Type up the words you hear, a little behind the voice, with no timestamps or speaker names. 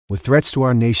With threats to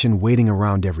our nation waiting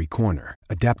around every corner,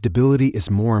 adaptability is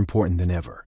more important than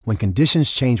ever. When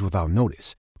conditions change without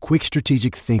notice, quick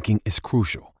strategic thinking is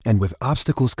crucial. And with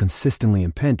obstacles consistently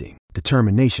impending,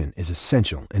 determination is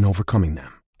essential in overcoming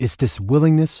them. It's this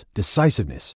willingness,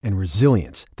 decisiveness, and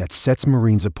resilience that sets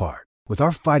Marines apart. With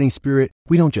our fighting spirit,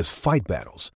 we don't just fight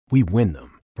battles, we win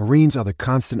them. Marines are the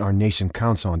constant our nation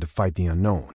counts on to fight the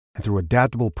unknown. And through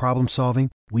adaptable problem solving,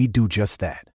 we do just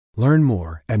that. Learn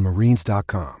more at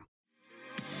marines.com.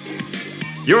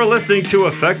 You're listening to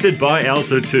Affected by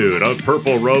Altitude, a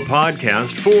Purple Row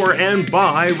podcast for and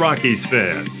by Rockies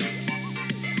fans.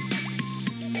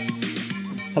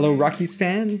 Hello, Rockies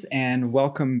fans, and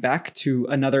welcome back to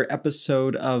another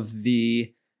episode of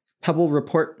the Pebble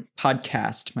Report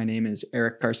podcast. My name is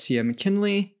Eric Garcia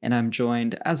McKinley, and I'm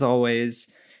joined, as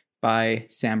always, by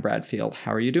Sam Bradfield.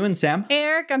 How are you doing, Sam? Hey,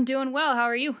 Eric, I'm doing well. How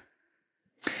are you?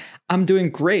 I'm doing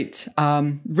great.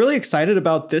 Really excited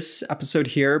about this episode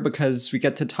here because we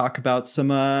get to talk about some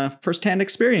firsthand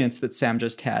experience that Sam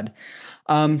just had.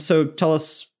 So tell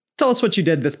us what you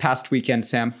did this past weekend,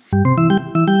 Sam.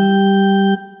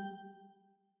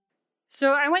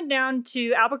 So I went down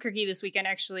to Albuquerque this weekend,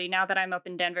 actually, now that I'm up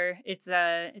in Denver. It's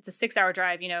a 6-hour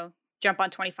drive, jump on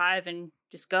 25 and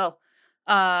just go.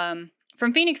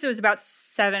 From Phoenix, it was about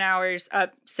 7 hours,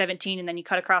 up 17, and then you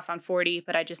cut across on 40,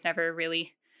 but I just never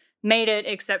really made it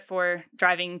except for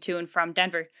driving to and from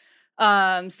Denver.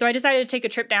 So I decided to take a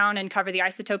trip down and cover the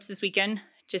Isotopes this weekend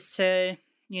just to,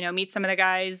 meet some of the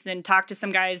guys and talk to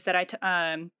some guys that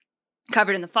I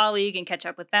covered in the Fall League and catch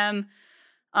up with them,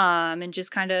 and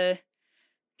just kind of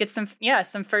get some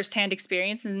firsthand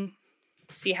experience and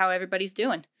see how everybody's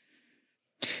doing.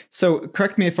 So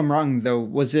correct me if I'm wrong, though.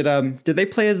 Was it, did they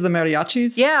play as the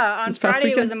Mariachis? Yeah, on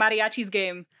Friday it was a Mariachis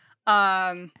game,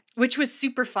 which was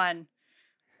super fun.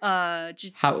 How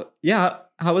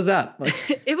was that?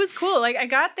 It was cool. I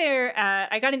got there,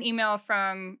 I got an email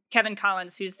from Kevin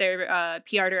Collins, who's their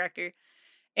PR director.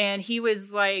 And he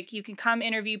was like, you can come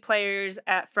interview players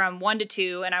from 1 to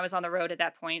 2. And I was on the road at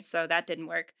that point, so that didn't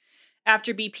work.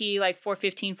 After BP,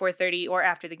 4:15, 4:30, or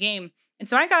after the game. And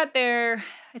so I got there,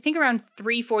 I think around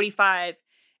 3:45,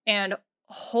 and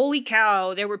holy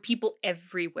cow, there were people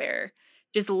everywhere,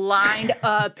 just lined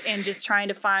up and just trying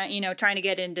to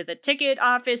get into the ticket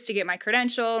office to get my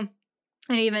credential.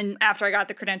 And even after I got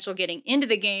the credential, getting into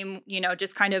the game,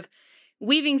 just kind of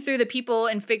weaving through the people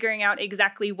and figuring out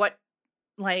exactly what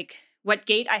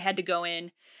gate I had to go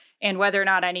in and whether or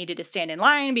not I needed to stand in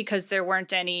line because there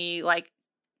weren't any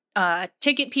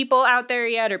ticket people out there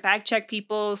yet or bag check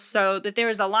people, so that there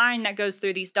was a line that goes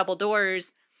through these double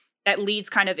doors that leads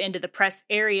kind of into the press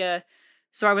area.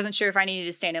 So I wasn't sure if I needed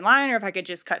to stand in line or if I could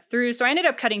just cut through. So I ended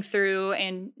up cutting through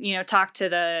and, talked to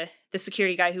the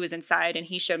security guy who was inside, and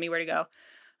he showed me where to go.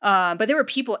 But there were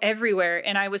people everywhere,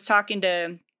 and I was talking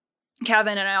to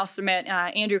Kevin, and I also met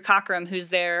Andrew Cockrum, who's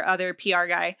their other PR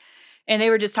guy. And they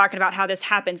were just talking about how this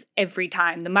happens every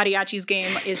time. The Mariachis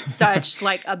game is such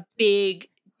a big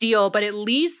deal, but at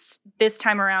least this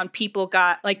time around people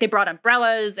got they brought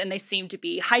umbrellas and they seemed to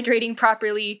be hydrating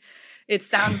properly. It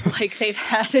sounds like they've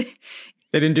had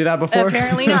They didn't do that before?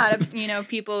 Apparently not.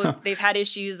 People they've had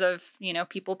issues of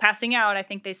people passing out. I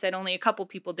think they said only a couple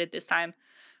people did this time.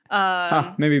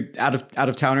 Maybe out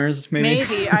of towners,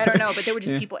 maybe I don't know, but there were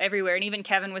just people everywhere. And even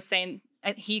Kevin was saying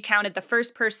he counted the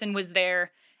first person was there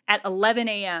at 11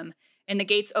 a.m. and the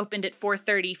gates opened at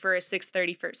 4:30 for a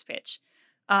 6:30 first pitch.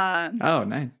 Oh,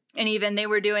 nice. And even they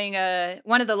were doing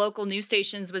one of the local news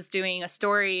stations was doing a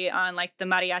story on the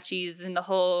mariachis and the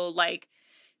whole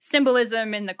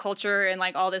symbolism and the culture and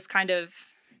all this kind of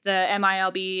the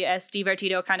MILB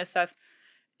Divertido kind of stuff.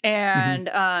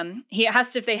 And he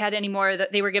asked if they had any more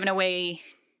that they were giving away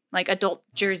adult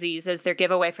jerseys as their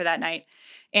giveaway for that night.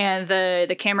 And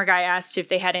the camera guy asked if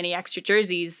they had any extra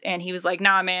jerseys, and he was like,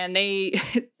 "Nah, man,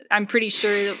 I'm pretty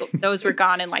sure those were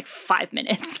gone in 5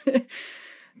 minutes."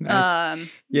 Nice.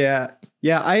 Yeah.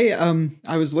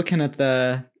 I was looking at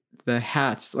the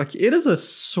hats. It is a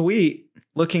sweet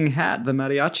looking hat, the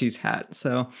Mariachis hat.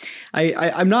 So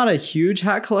I'm not a huge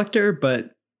hat collector,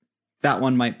 but that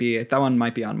one might be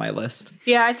on my list.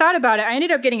 Yeah, I thought about it. I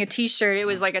ended up getting a t-shirt. It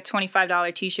was a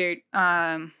 $25 t-shirt.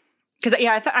 Because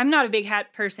I'm not a big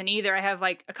hat person either. I have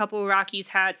a couple Rockies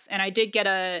hats, and I did get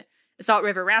a Salt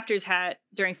River Raptors hat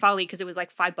during Fall League because it was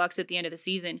 $5 at the end of the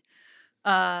season.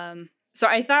 So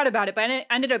I thought about it, but I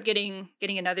ended up getting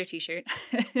another t-shirt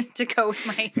to go with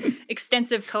my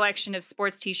extensive collection of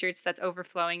sports t-shirts that's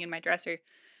overflowing in my dresser.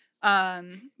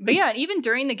 But yeah, even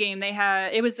during the game, they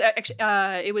had it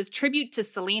was tribute to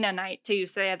Selena night too.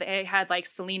 So they had like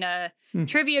Selena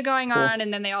trivia going on,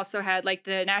 and then they also had like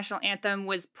the national anthem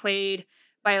was played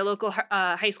by a local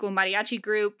high school mariachi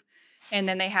group, and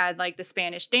then they had like the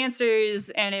Spanish dancers,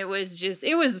 and it was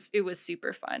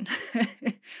super fun.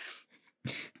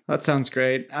 That sounds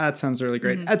great. That sounds really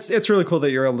great. It's really cool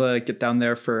that you're able to get down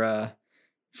there for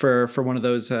one of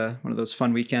those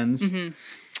fun weekends.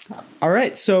 All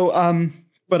right. So,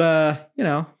 there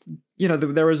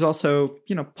was also,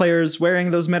 players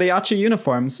wearing those mariachi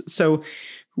uniforms. So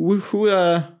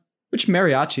which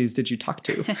mariachis did you talk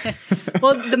to?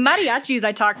 Well, the mariachis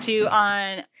I talked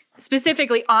to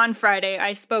specifically on Friday,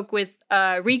 I spoke with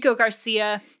Rico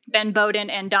Garcia, Ben Bowden,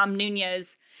 and Dom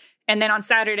Nunez. And then on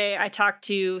Saturday, I talked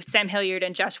to Sam Hilliard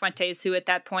and Josh Fuentes, who at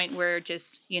that point were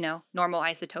just, normal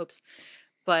isotopes.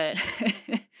 But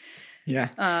yeah.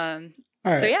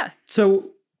 All right. So yeah.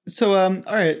 So all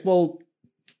right. Well,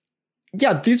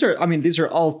 yeah, these are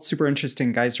all super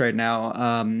interesting guys right now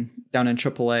down in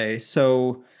AAA.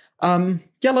 So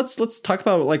let's talk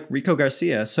about like Rico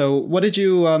Garcia. So what did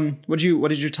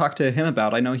you talk to him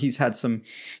about? I know he's had a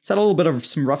little bit of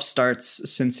some rough starts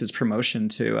since his promotion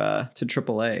to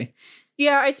AAA.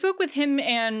 Yeah, I spoke with him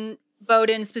and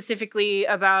Bowden specifically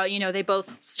about, they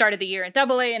both started the year in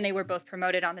AA and they were both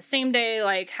promoted on the same day.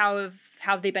 Like how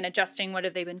have they been adjusting? What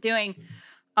have they been doing?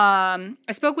 I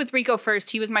spoke with Rico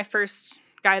first. He was my first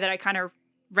guy that I kind of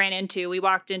ran into. We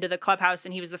walked into the clubhouse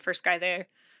and he was the first guy there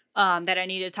that I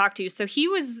needed to talk to. So he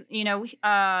was, we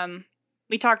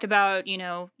talked about,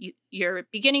 your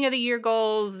beginning of the year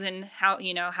goals and how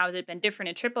has it been different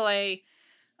in AAA?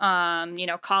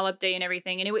 Call-up day and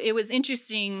everything. And it was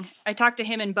interesting. I talked to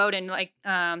him and Bowden, like,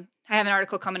 I have an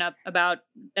article coming up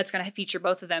that's going to feature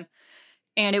both of them.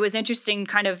 And it was interesting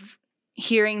kind of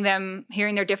hearing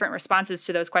their different responses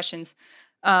to those questions.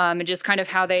 And just kind of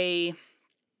how they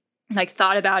like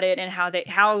thought about it and how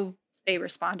they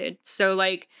responded. So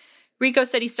like Rico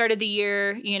said he started the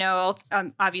year,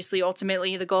 obviously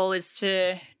ultimately the goal is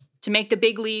to make the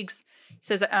big leagues. He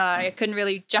says, I couldn't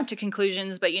really jump to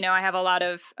conclusions, but, I have a lot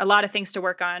of things to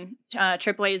work on.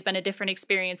 AAA has been a different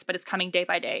experience, but it's coming day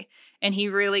by day. And he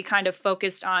really kind of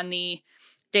focused on the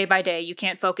day by day. You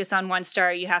can't focus on one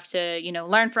start. You have to,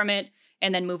 learn from it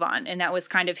and then move on. And that was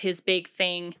kind of his big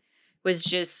thing, was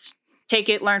just take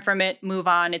it, learn from it, move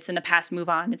on. It's in the past, move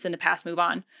on. It's in the past, move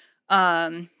on.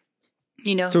 So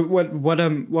what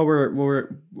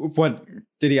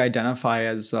did he identify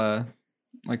as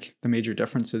like the major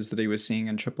differences that he was seeing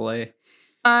in AAA?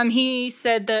 He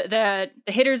said that the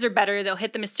hitters are better. They'll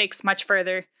hit the mistakes much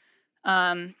further.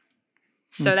 So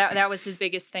that was his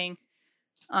biggest thing.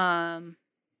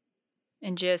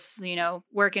 And just,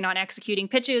 working on executing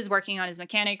pitches, working on his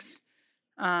mechanics,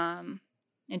 and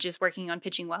just working on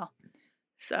pitching well.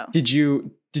 So did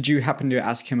you happen to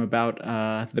ask him about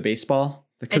the baseball?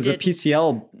 Because the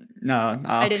PCL,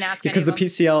 I didn't ask because the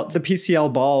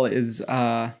PCL ball is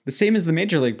the same as the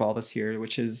Major League ball this year,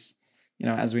 which is,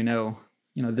 as we know,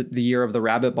 the year of the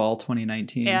Rabbit Ball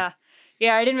 2019. Yeah,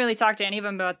 I didn't really talk to any of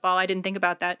them about the ball. I didn't think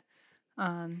about that.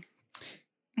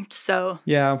 So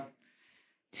yeah.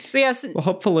 But yeah, so, well,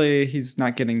 hopefully he's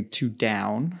not getting too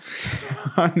down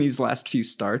on these last few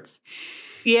starts.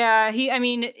 Yeah,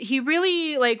 he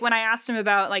really, like, when I asked him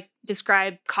about, like,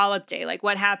 describe call-up day, like,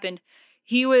 what happened,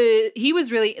 he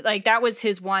was really, like, that was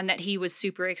his one that he was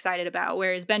super excited about,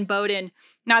 whereas Ben Bowden,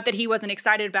 not that he wasn't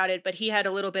excited about it, but he had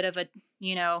a little bit of a,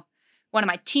 one of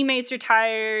my teammates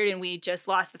retired, and we just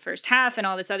lost the first half and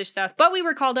all this other stuff, but we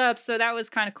were called up, so that was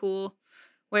kind of cool.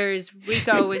 Whereas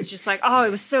Rico was just like, oh, it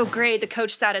was so great. The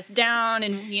coach sat us down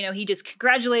and, he just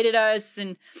congratulated us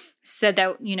and said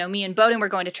that, me and Bowden were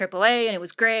going to AAA and it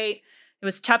was great. It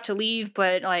was tough to leave,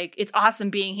 but like, it's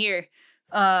awesome being here.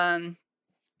 And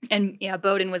yeah,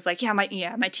 Bowden was like, my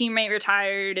teammate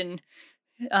retired and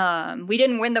we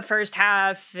didn't win the first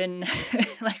half and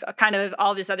like kind of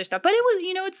all this other stuff. But it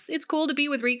was, it's cool to be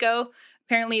with Rico.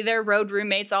 Apparently they're road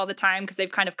roommates all the time because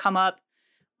they've kind of come up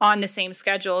on the same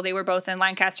schedule. They were both in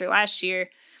Lancaster last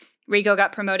year. Rico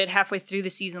got promoted halfway through the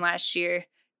season last year,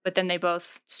 but then they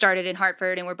both started in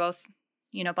Hartford and were both,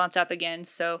 bumped up again.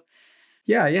 So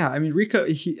yeah. I mean, Rico,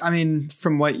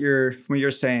 from what you're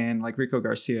saying, like Rico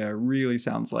Garcia really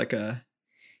sounds like a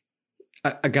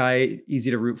guy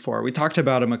easy to root for. We talked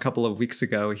about him a couple of weeks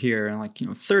ago here and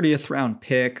 30th round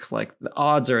pick, like the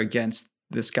odds are against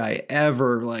this guy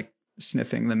ever like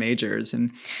sniffing the majors,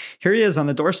 and here he is on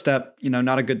the doorstep.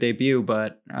 Not a good debut,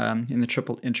 but in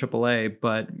AAA,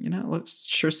 but it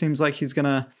sure seems like he's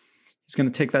gonna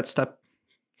take that step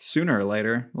sooner or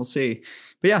later. We'll see.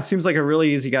 But yeah, seems like a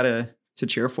really easy guy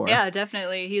cheer for. Yeah,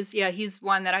 definitely. He's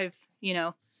one that I've,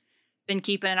 been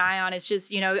keeping an eye on. It's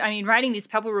just, writing these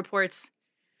Pebble reports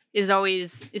is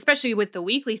always, especially with the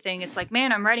weekly thing, it's like,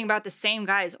 man, I'm writing about the same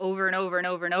guys over and over and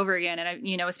over and over again.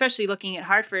 And especially looking at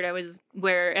Hartford, I was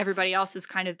where everybody else has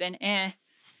kind of been,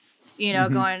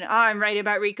 going, I'm writing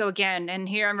about Rico again. And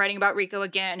here I'm writing about Rico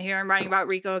again. Here I'm writing about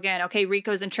Rico again. Okay,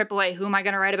 Rico's in AAA. Who am I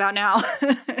going to write about now?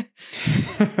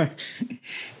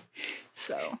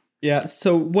 So. Yeah.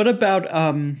 So what about,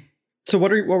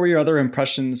 what were your other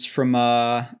impressions from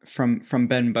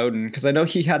Ben Bowden? Because I know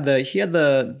he had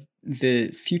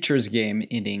the Futures game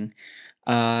inning,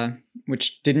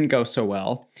 which didn't go so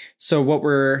well. So what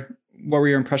were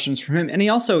your impressions from him? And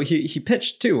he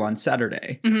pitched too on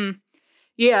Saturday. Mm-hmm.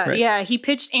 Yeah, right? Yeah, he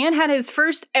pitched and had his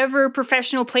first ever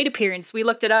professional plate appearance. We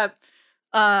looked it up,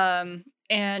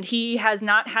 and he has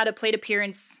not had a plate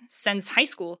appearance since high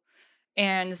school.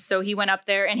 And so he went up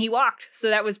there and he walked. So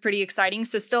that was pretty exciting.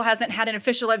 So still hasn't had an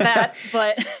official at bat,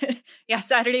 but yeah,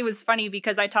 Saturday was funny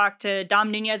because I talked to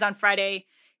Dom Nunez on Friday,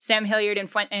 Sam Hilliard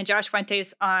and Josh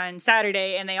Fuentes on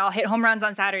Saturday, and they all hit home runs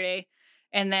on Saturday.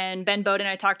 And then Ben Bowden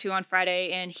I talked to on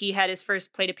Friday, and he had his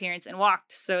first plate appearance and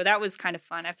walked. So that was kind of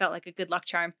fun. I felt like a good luck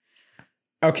charm.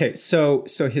 Okay, so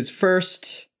his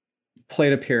first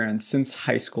plate appearance since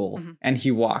high school, and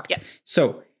he walked. Yes.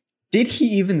 So did he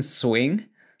even swing?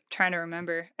 Trying to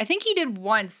remember. I think he did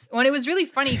once. When it was really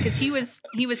funny because he was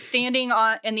standing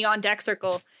in the on deck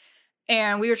circle,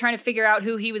 and we were trying to figure out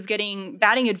who he was getting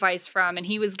batting advice from, and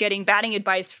he was getting batting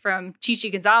advice from Chichi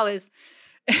Gonzalez.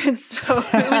 And so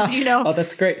it was, oh,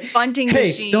 that's great. Bunting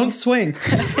machine. Don't swing.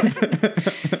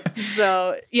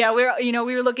 So yeah,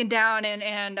 we were looking down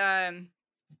and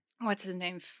what's his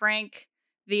name? Frank,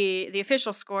 the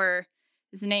official scorer.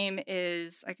 His name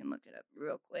is, I can look it up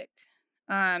real quick.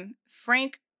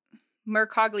 Frank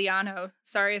Mercogliano.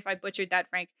 Sorry if I butchered that,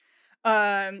 Frank.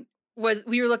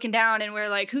 We were looking down and we're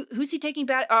like, who's he taking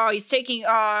he's taking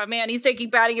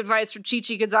batting advice from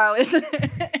Chichi Gonzalez.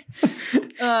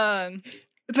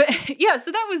 But yeah,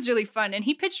 so that was really fun, and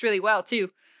he pitched really well too.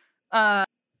 Well,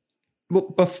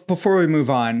 before we move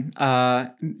on,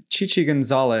 Chichi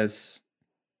Gonzalez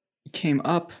came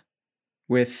up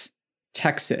with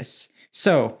Texas.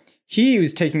 So he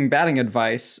was taking batting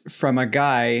advice from a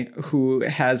guy who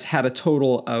has had a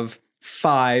total of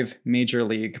 5 major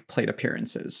league plate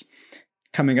appearances,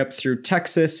 coming up through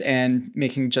Texas and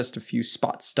making just a few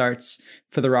spot starts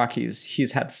for the Rockies.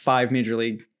 He's had 5 major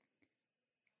league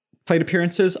plate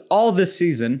appearances all this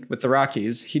season with the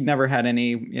Rockies. He'd never had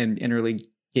any in interleague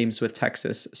games with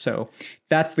Texas. So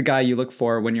that's the guy you look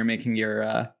for when you're making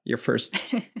your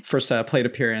first plate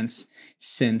appearance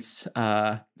since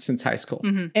high school.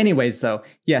 Mm-hmm. Anyways, though,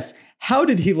 yes. How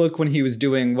did he look when he was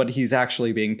doing what he's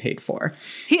actually being paid for?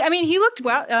 He looked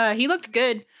well. He looked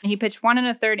good. He pitched 1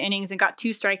 1/3 innings and got 2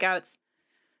 strikeouts.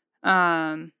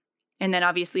 And then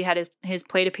obviously had his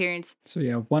plate appearance. So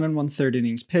yeah, 1 1/3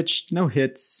 innings pitched, no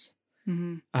hits,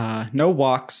 no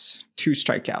walks, 2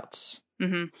 strikeouts.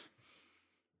 Mm-hmm.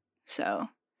 So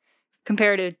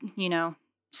compared to,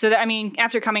 so that,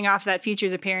 after coming off that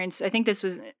Futures appearance, I think this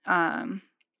was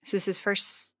his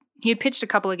first, he had pitched a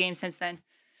couple of games since then,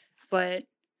 but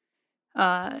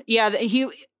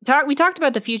we talked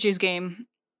about the Futures game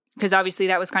because obviously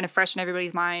that was kind of fresh in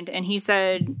everybody's mind. And he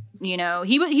said, he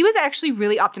was actually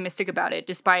really optimistic about it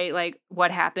despite like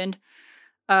what happened.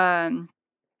 He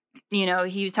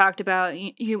was talked about,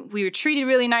 we were treated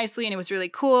really nicely and it was really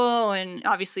cool. And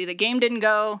obviously the game didn't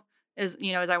go as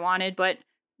I wanted, but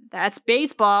that's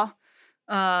baseball.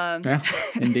 Yeah,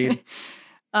 indeed.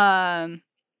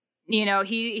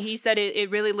 He said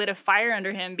it really lit a fire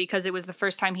under him because it was the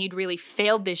first time he'd really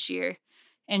failed this year.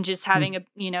 And just having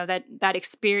that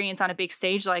experience on a big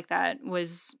stage like that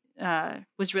was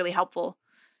really helpful.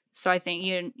 So I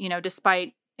think,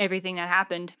 despite everything that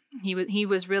happened, he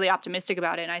was really optimistic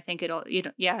about it. And I think it'll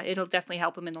definitely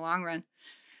help him in the long run.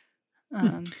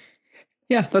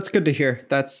 Yeah, that's good to hear.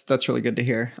 That's really good to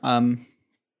hear.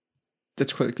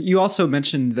 That's quick. You also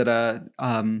mentioned that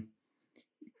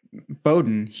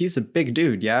Bowden, he's a big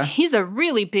dude, yeah? He's a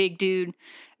really big dude.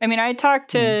 I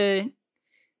talked to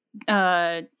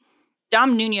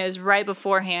Dom Nunez right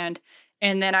beforehand,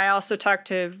 and then I also talked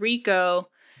to Rico,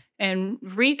 and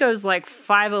Rico's like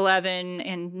 5'11",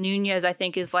 and Nunez I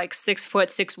think is like 6 foot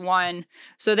 6'1",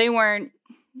 so they weren't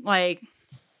like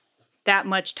that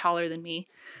much taller than me.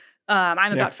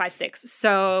 I'm about 5'6",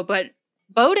 so but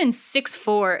Bowden's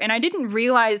 6'4", and I didn't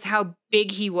realize how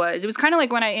big he was. It was kind of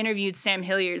like when I interviewed Sam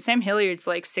Hilliard. Sam Hilliard's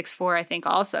like 6'4", I think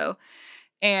also,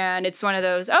 and it's one of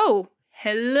those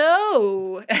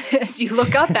hello, as you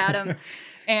look up at him.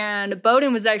 And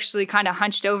Bowden was actually kind of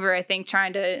hunched over, I think,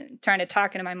 trying to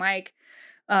talk into my mic.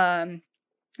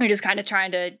 Or just kind of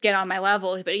trying to get on my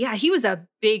level. But yeah, he was a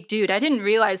big dude. I didn't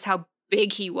realize how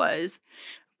big he was,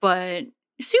 but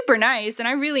super nice. And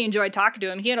I really enjoyed talking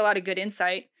to him. He had a lot of good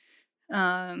insight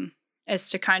as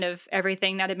to kind of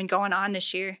everything that had been going on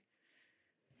this year.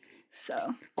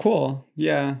 So cool.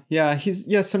 Yeah.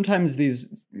 Sometimes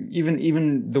these,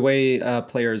 even the way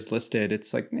players listed,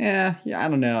 it's like, I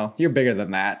don't know. You're bigger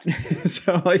than that.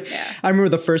 So like, I remember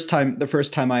the first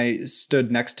time I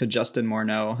stood next to Justin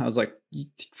Morneau, I was like,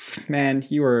 man,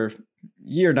 you're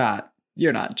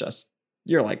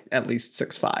like at least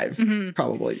 6'5",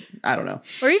 probably. I don't know.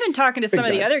 Or even talking to some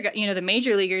of the other, the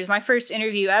major leaguers. My first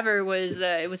interview ever was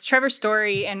it was Trevor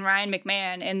Story and Ryan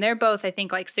McMahon, and they're both, I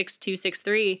think, like 6'2",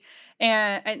 6'3",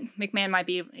 and McMahon might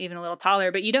be even a little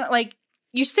taller. But you don't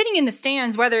you're sitting in the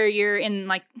stands, whether you're in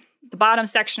like the bottom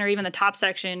section or even the top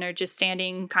section, or just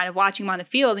standing, kind of watching them on the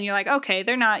field, and you're like, okay,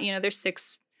 they're not, they're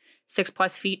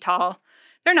 6+ feet tall.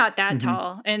 They're not that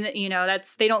tall. And,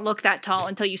 they don't look that tall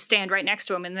until you stand right next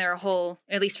to them. And they're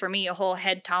at least for me, a whole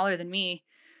head taller than me.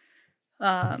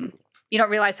 You don't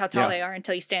realize how tall they are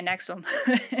until you stand next to them.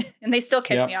 And they still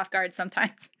catch me off guard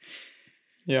sometimes.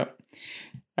 Yeah.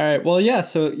 All right. Well, yeah.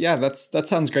 So that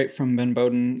sounds great from Ben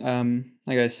Bowden.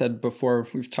 Like I said before,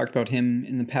 we've talked about him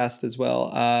in the past as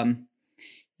well.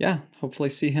 Hopefully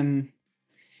see him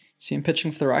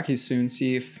pitching for the Rockies soon.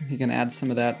 See if he can add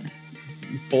some of that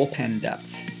bullpen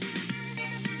depth.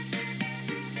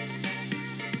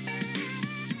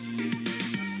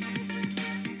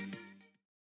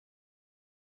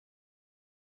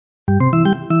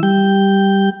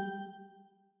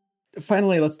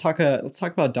 Finally, let's talk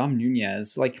about Dom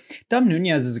Nunez. Like, Dom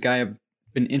Nunez is a guy I've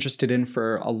been interested in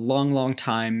for a long, long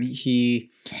time.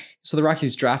 So the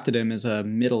Rockies drafted him as a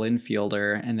middle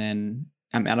infielder, and then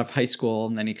out of high school,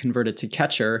 and then he converted to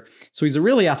catcher. So he's a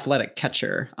really athletic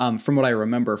catcher, from what I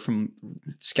remember from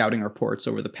scouting reports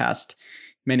over the past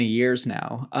many years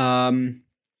now.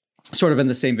 Sort of in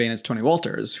the same vein as Tony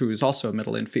Wolters, who's also a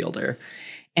middle infielder.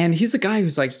 And he's a guy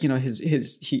who's like,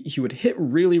 he would hit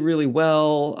really, really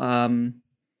well.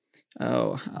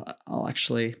 I'll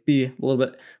actually be a little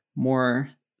bit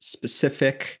more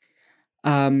specific.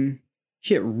 He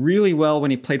hit really well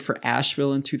when he played for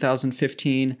Asheville in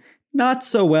 2015. Not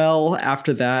so well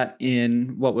after that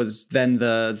in what was then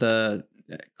the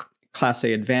Class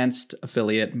A advanced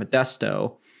affiliate,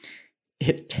 Modesto.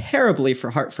 Hit terribly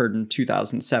for Hartford in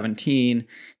 2017.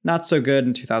 Not so good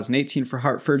in 2018 for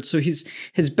Hartford. So his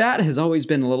bat has always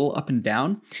been a little up and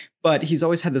down, but he's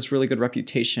always had this really good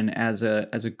reputation as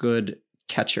a good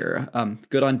catcher,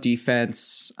 good on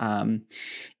defense, and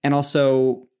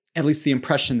also, at least the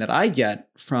impression that I get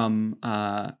from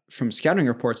scouting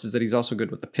reports is that he's also good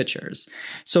with the pitchers.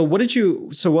 So what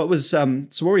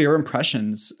were your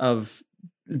impressions of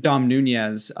Dom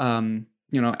Nunez?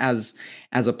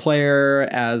 As a player,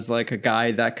 as like a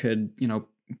guy that could,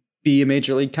 be a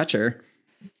major league catcher.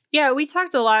 Yeah, we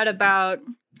talked a lot about,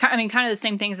 kind of the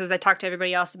same things as I talked to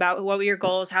everybody else about. What were your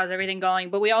goals? How's everything going?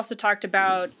 But we also talked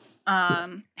about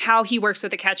how he works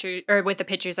with the catcher, or with the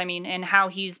pitchers, and how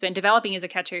he's been developing as a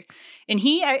catcher. And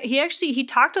he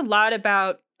talked a lot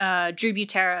about Drew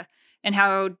Butera, and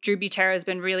how Drew Butera has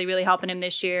been really, really helping him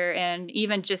this year. And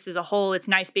even just as a whole, it's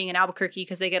nice being in Albuquerque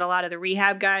because they get a lot of the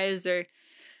rehab guys who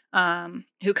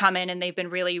come in, and they've been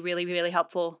really, really, really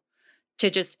helpful to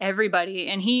just everybody.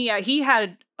 And he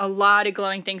had a lot of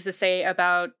glowing things to say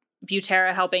about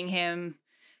Butera helping him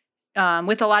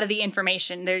with a lot of the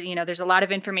information. There's a lot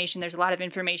of information. There's a lot of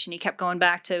information. He kept going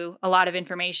back to a lot of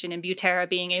information, and Butera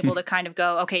being able to kind of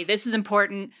go, okay, this is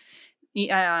important.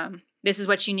 This is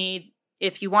what you need.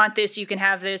 If you want this, you can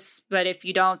have this. But if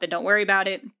you don't, then don't worry about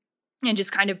it. And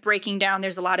just kind of breaking down,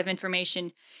 there's a lot of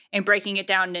information, and breaking it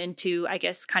down into, I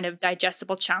guess, kind of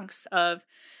digestible chunks of,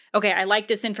 okay, I like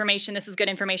this information. This is good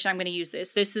information. I'm going to use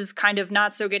this. This is kind of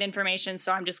not so good information,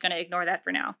 so I'm just going to ignore that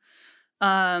for now.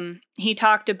 He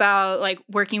talked about like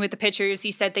working with the pitchers.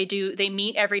 He said they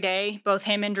meet every day. Both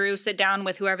him and Drew sit down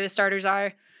with whoever the starters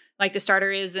are, like the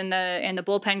starter is and the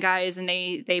bullpen guys, and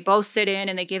they both sit in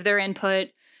and they give their input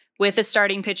with the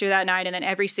starting pitcher that night. And then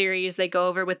every series they go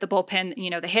over with the bullpen,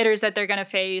 the hitters that they're going to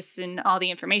face and all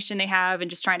the information they have, and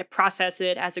just trying to process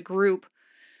it as a group.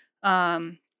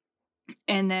 And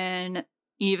then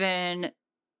even,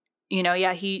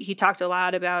 he talked a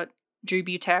lot about Drew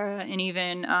Butera, and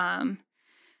even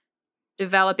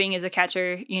developing as a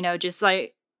catcher, just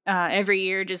like every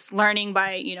year, just learning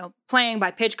by, playing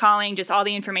by pitch calling, just all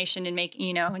the information, and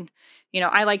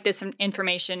I like this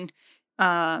information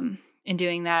in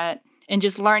doing that, and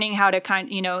just learning how to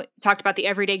talked about the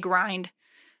everyday grind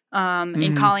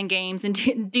in calling games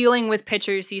and dealing with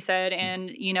pitchers, he said.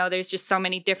 And, there's just so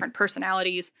many different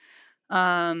personalities.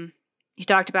 He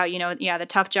talked about, the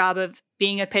tough job of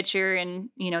being a pitcher, and,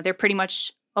 they're pretty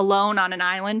much alone on an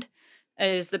island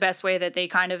is the best way that they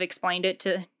kind of explained it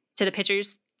to the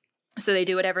pitchers. So they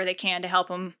do whatever they can to help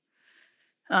them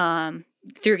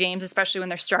through games, especially when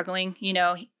they're struggling.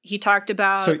 He talked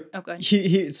about. So go ahead.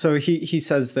 He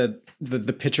says that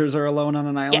the pitchers are alone on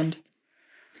an island. Yes.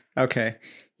 Okay.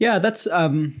 Yeah, that's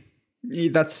an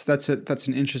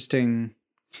interesting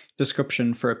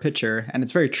description for a pitcher, and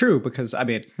it's very true because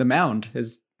the mound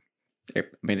is.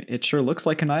 It sure looks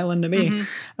like an island to me.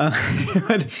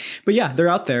 But yeah, they're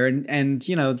out there, and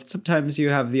sometimes you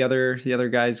have the other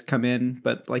guys come in,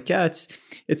 but it's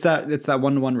that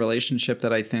one-to-one relationship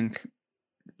that I think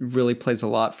really plays a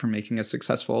lot for making a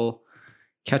successful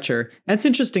catcher. And it's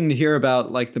interesting to hear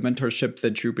about the mentorship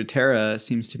that Drew Butera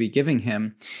seems to be giving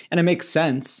him, and it makes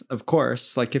sense, of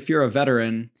course. If you're a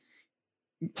veteran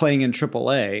playing in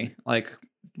AAA,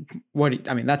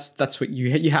 that's what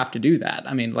you have to do that.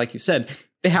 Like you said,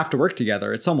 they have to work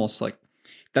together. It's almost like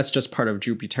that's just part of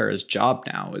Drew Butera's job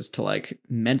now, is to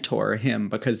mentor him,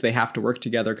 because they have to work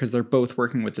together because they're both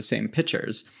working with the same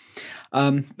pitchers.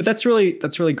 But that's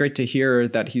really great to hear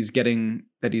that he's getting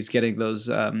those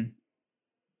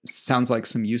sounds like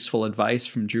some useful advice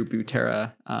from Drew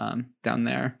Butera down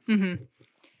there. Mm-hmm.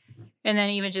 And then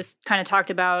even just kind of talked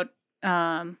about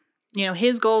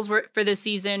his goals for this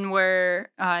season were,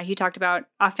 he talked about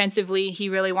offensively, he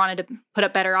really wanted to put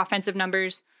up better offensive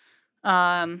numbers.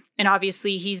 And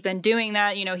obviously he's been doing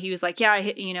that. He was like, yeah, I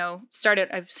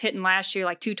was hitting last year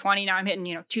 220. Now I'm hitting,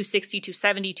 260,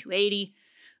 270, 280.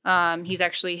 He's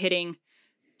actually hitting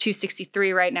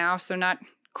 263 right now. So not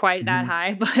quite that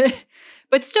high,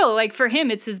 but still, for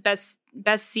him, it's his best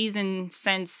season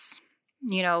since,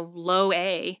 low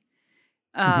A.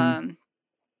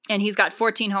 And he's got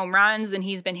 14 home runs, and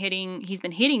he's been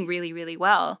hitting really, really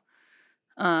well.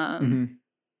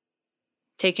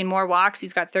 Taking more walks.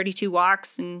 He's got 32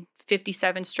 walks and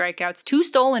 57 strikeouts, 2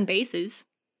 stolen bases.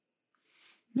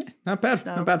 Yeah, not bad.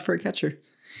 Not bad for a catcher.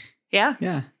 Yeah.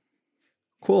 Yeah.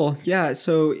 Cool. Yeah.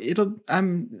 So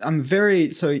Dom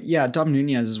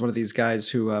Nunez is one of these guys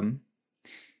he's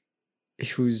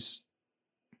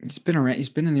been around. He's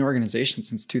been in the organization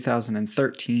since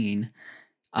 2013.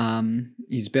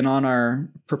 He's been on our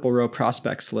Purple Row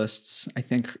prospects lists, I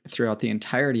think, throughout the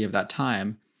entirety of that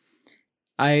time.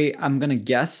 I'm going to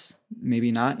guess,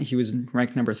 maybe not. He was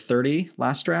ranked number 30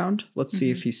 last round. Let's see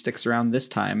if he sticks around this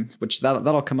time, which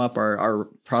that'll come up. Our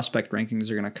prospect rankings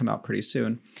are going to come out pretty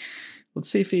soon. Let's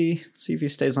see if he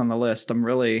stays on the list. I'm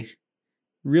really,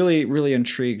 really, really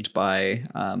intrigued by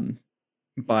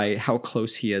how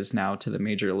close he is now to the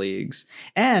major leagues.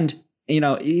 And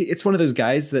it's one of those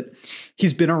guys that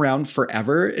he's been around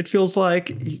forever. It feels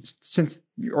like since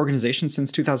your organization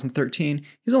since 2013,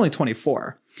 he's only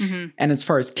 24. And as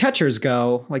far as catchers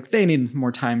go, they need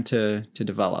more time to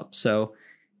develop. So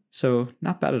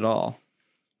not bad at all.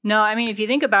 No, if you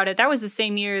think about it, that was the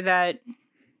same year that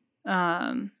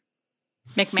McMahon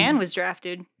was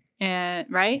drafted,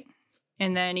 right?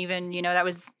 And then even, that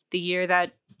was the year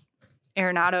that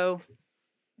Arenado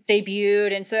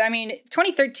debuted. And so,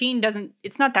 2013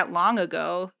 it's not that long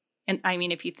ago. And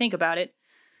if you think about it,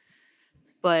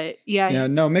 but yeah. Yeah,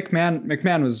 no,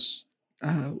 McMahon was,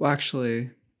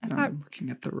 actually, I was looking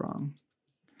at the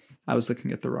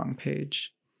wrong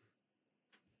page.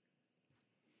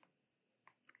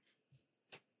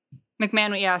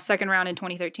 McMahon, second round in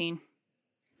 2013.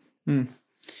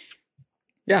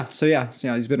 Yeah. So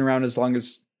he's been around as long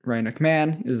as Ryan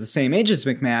McMahon, is the same age as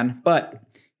McMahon, but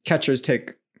catchers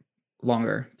take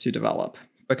longer to develop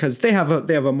because they have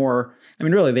a more,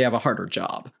 really they have a harder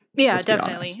job. Yeah,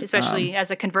 definitely. Especially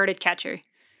as a converted catcher.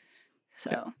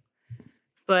 So, yeah.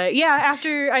 But yeah,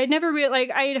 after I had never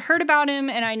I had heard about him,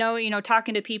 and I know,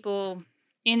 talking to people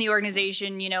in the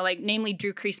organization, namely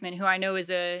Drew Creasman, who I know is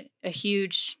a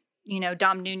huge,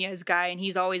 Dom Nunez guy, and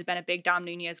he's always been a big Dom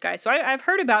Nunez guy. So I've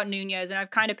heard about Nunez, and I've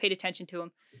kind of paid attention to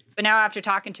him. But now after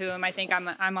talking to him, I think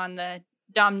I'm on the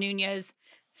Dom Nunez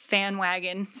fan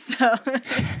wagon. So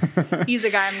he's a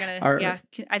guy I'm going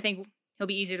to, I think he'll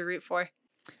be easier to root for.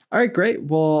 All right, great.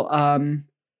 Well,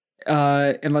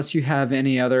 unless you have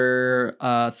any other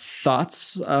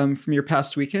thoughts from your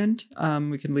past weekend,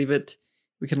 we can leave it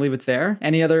there.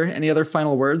 Any other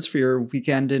final words for your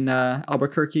weekend in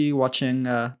Albuquerque, watching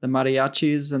the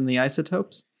Mariachis and the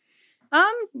Isotopes?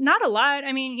 Not a lot.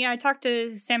 I talked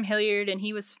to Sam Hilliard, and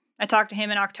I talked to him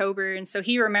in October, and so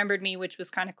he remembered me, which was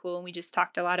kind of cool. And we just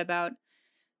talked a lot about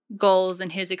goals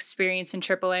and his experience in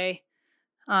AAA.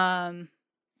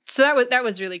 So that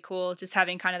was really cool, just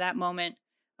having kind of that moment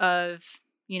of,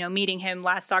 you know, meeting him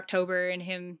last October and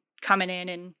him coming in,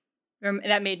 and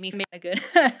that made me feel good.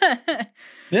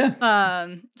 Yeah.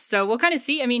 So we'll kind of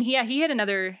see. I mean, he had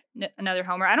another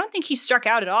homer. I don't think he struck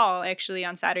out at all actually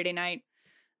on Saturday night,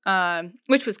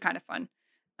 which was kind of fun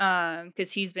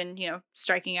because he's been, you know,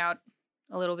 striking out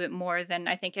a little bit more than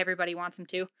I think everybody wants him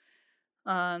to.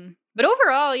 But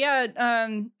overall, yeah,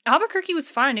 Albuquerque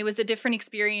was fun. It was a different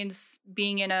experience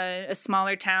being in a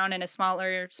smaller town and a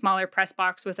smaller press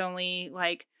box with only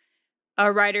like a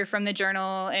writer from the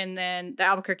Journal and then the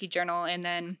Albuquerque Journal and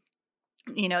then,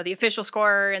 you know, the official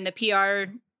scorer and the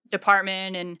PR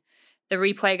department and the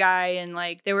replay guy. And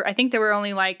like, I think there were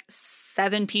only like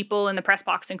 7 people in the press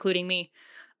box, including me.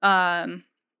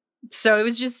 So it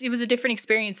was a different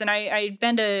experience. And I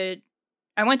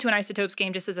went to an Isotopes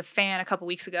game just as a fan a couple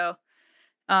weeks ago.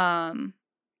 And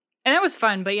that was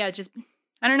fun, but yeah, just,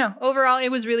 I don't know. Overall, it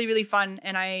was really, really fun.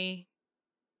 And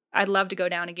I'd love to go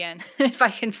down again if I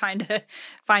can find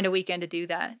a weekend to do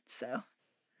that. So.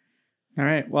 All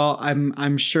right. Well,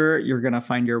 I'm sure you're going to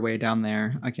find your way down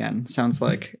there again. Sounds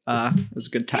like it was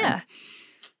a good time. Yeah.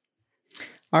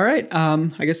 All right.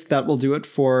 I guess that will do it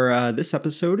for this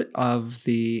episode of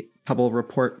the Pebble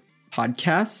Report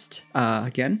podcast.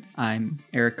 Again, I'm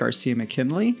Eric Garcia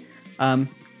McKinley. All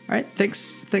right.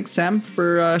 Thanks, Sam,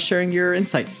 for sharing your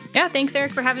insights. Yeah. Thanks,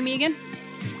 Eric, for having me again.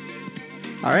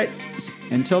 All right.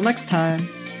 Until next time.